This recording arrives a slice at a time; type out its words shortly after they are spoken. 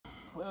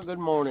Well, good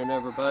morning,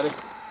 everybody.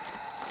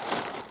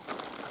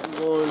 I'm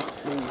going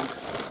to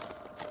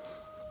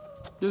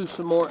do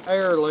some more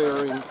air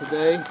layering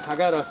today. I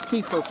got a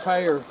Keifer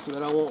pear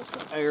that I want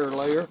to air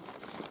layer.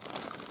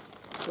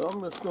 So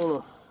I'm just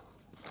going to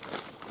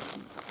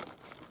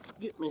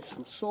get me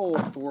some soil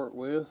to work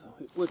with,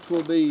 which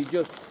will be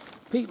just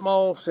peat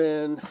moss,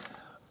 and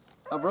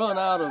I've run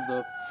out of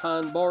the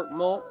pine bark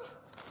mulch.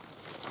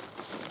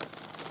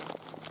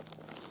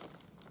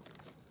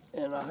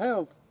 And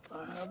I've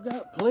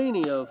got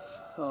plenty of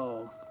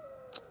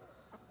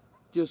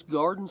just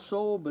garden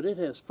soil, but it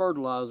has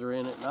fertilizer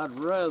in it, and I'd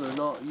rather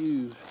not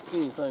use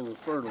anything with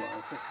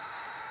fertilizer.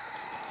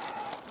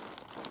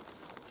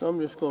 So I'm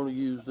just going to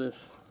use this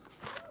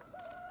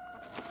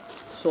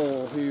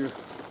soil here.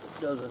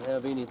 It doesn't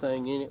have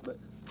anything in it, but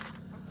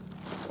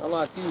I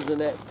like using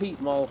that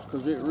peat moss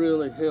because it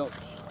really helps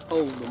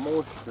hold the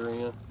moisture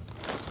in.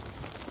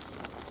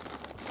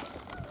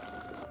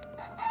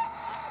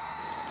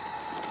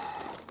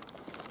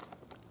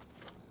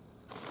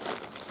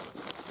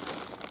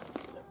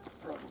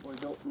 Probably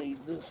don't need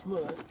this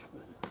much, but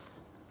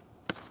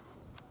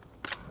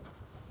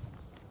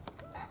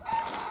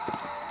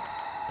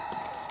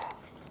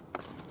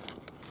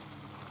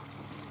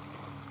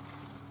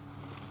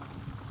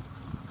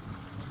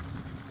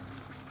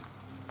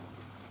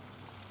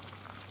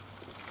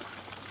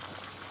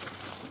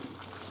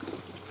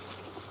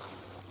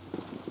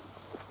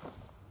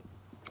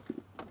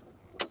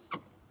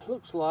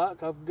looks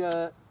like I've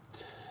got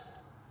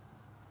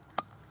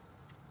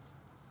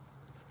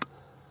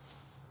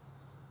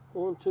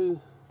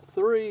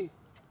three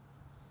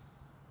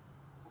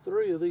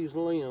of these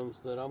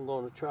limbs that I'm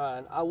going to try.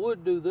 And I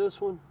would do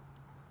this one,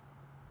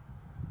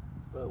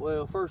 but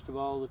well, first of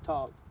all, the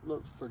top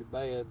looks pretty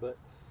bad, but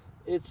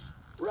it's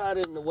right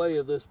in the way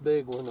of this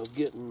big one of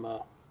getting my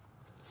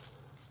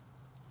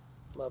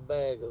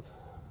bag of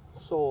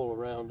soil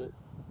around it.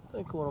 I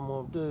think what I'm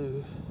going to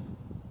do,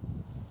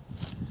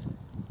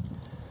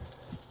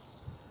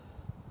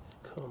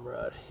 come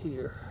right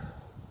here,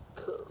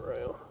 cut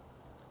around.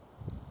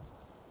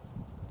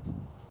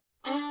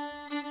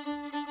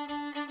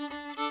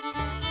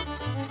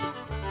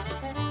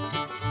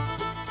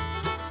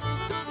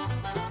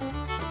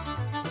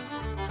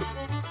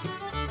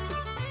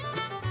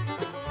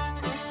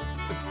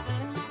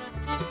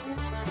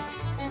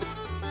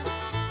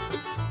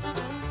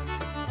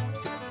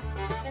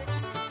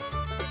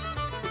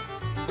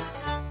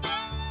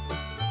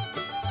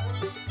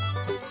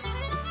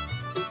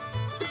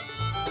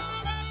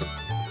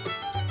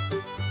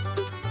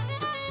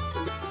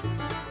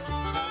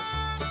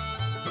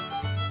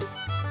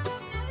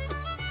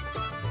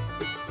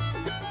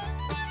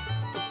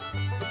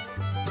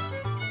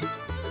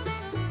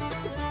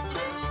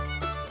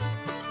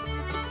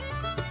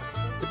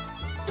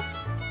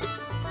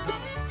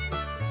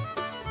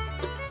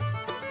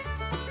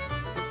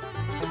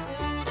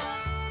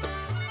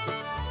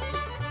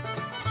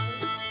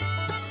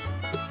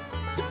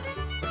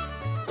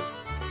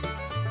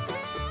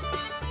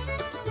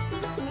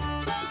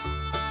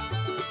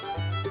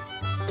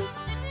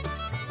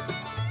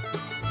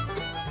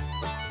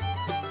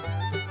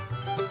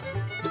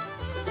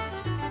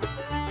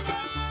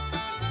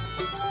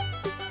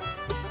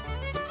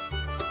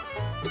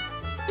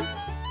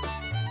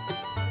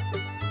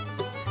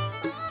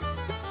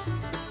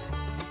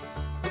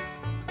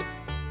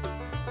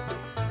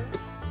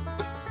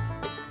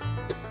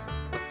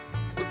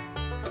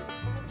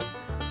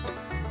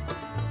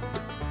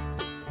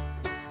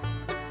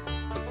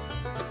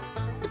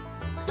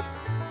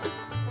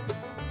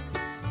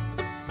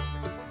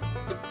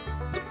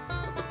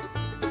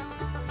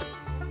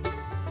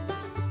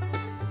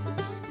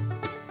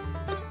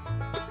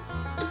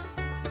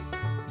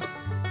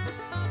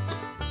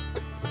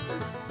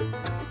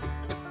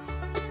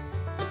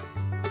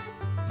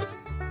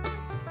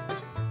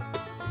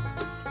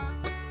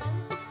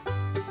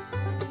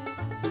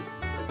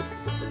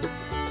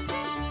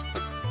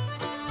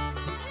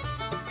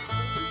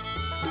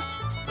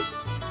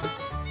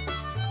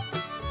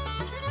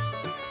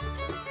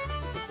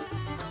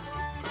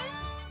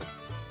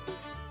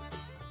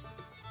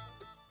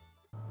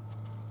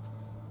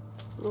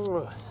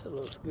 Alright, that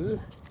looks good.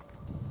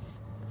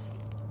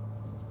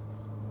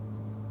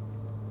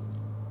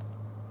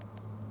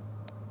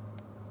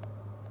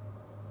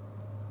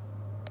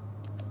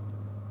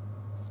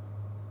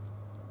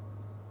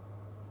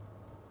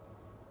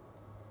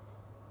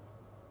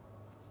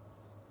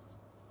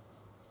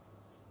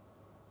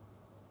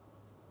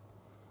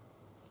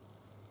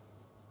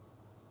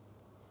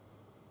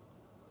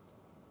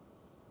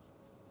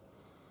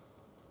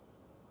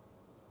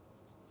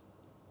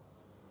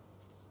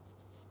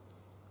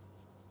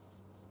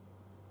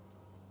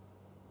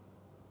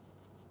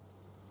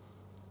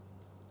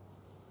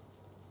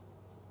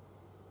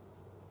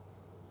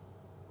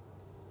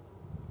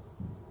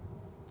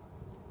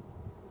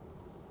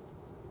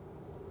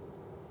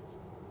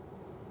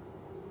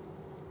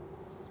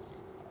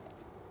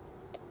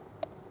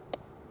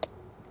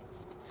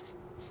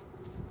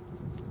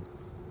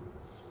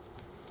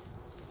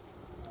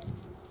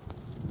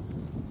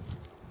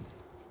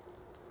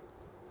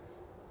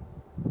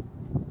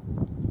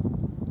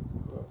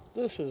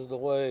 This is the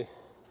way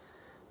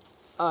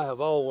I have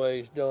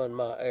always done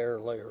my air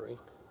layering.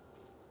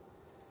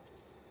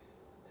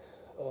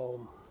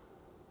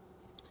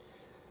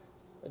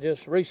 I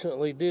just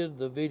recently did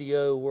the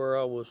video where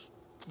I was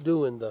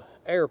doing the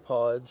air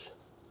pods.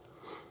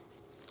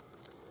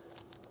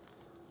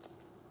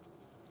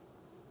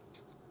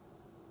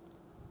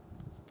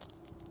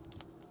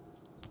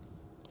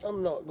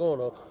 I'm not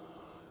gonna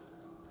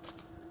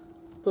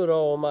put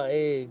all my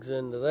eggs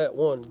into that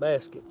one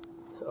basket,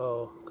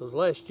 because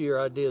last year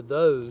I did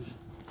those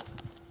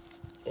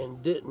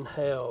and didn't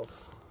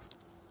have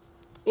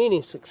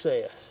any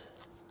success.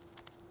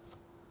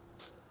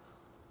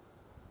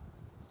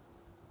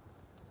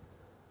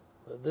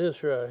 But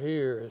this right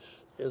here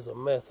is a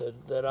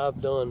method that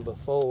I've done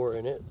before,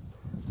 and it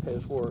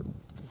has worked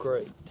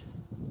great.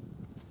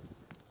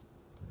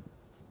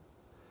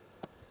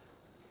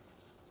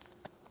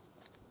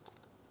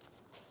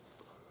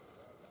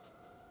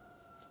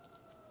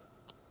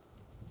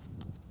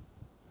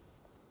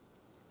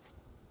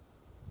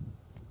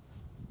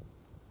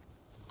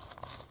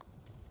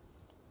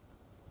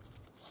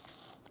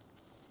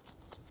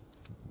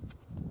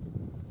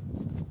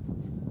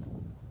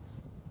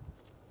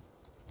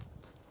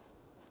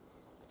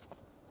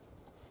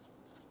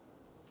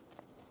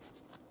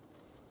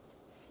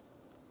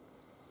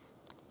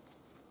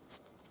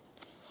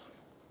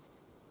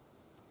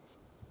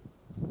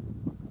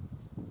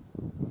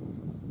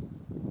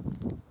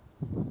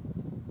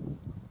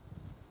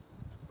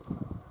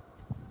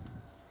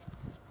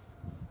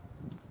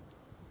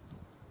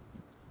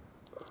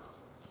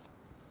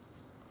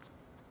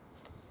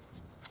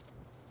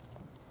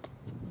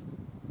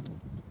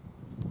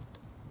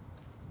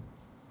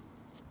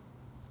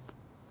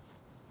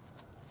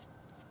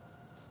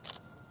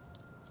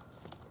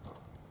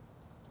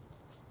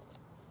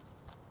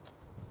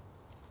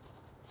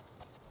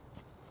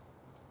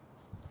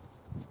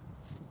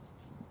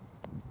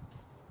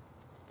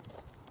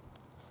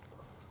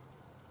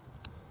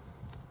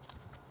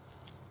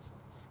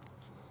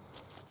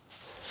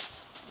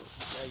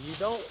 Now, you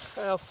don't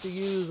have to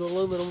use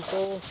aluminum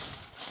foil.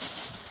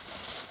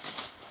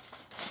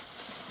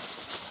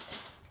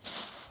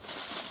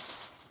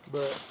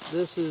 But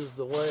this is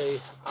the way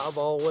I've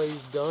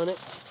always done it.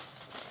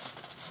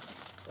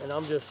 And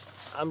I'm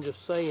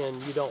just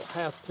saying you don't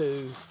have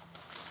to.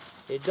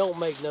 It don't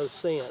make no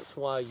sense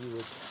why you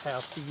would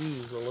have to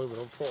use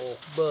aluminum foil.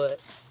 But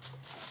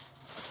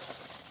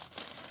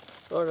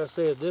like I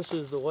said, this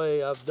is the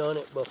way I've done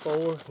it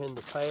before in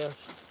the past,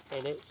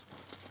 and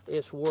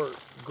it's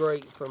worked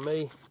great for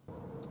me.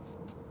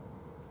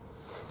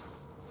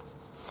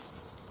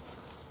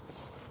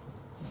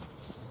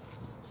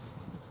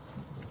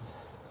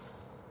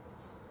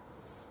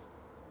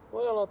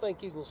 Well, I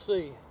think you can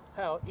see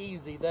how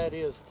easy that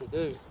is to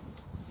do.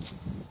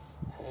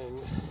 And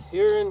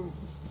here in,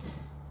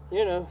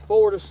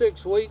 4 to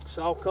 6 weeks,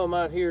 I'll come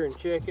out here and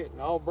check it,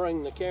 and I'll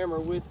bring the camera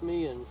with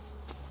me, and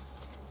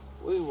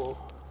we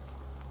will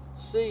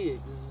see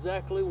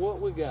exactly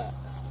what we got.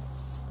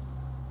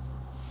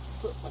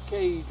 Put my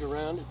cage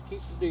around it to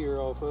keep the deer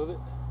off of it.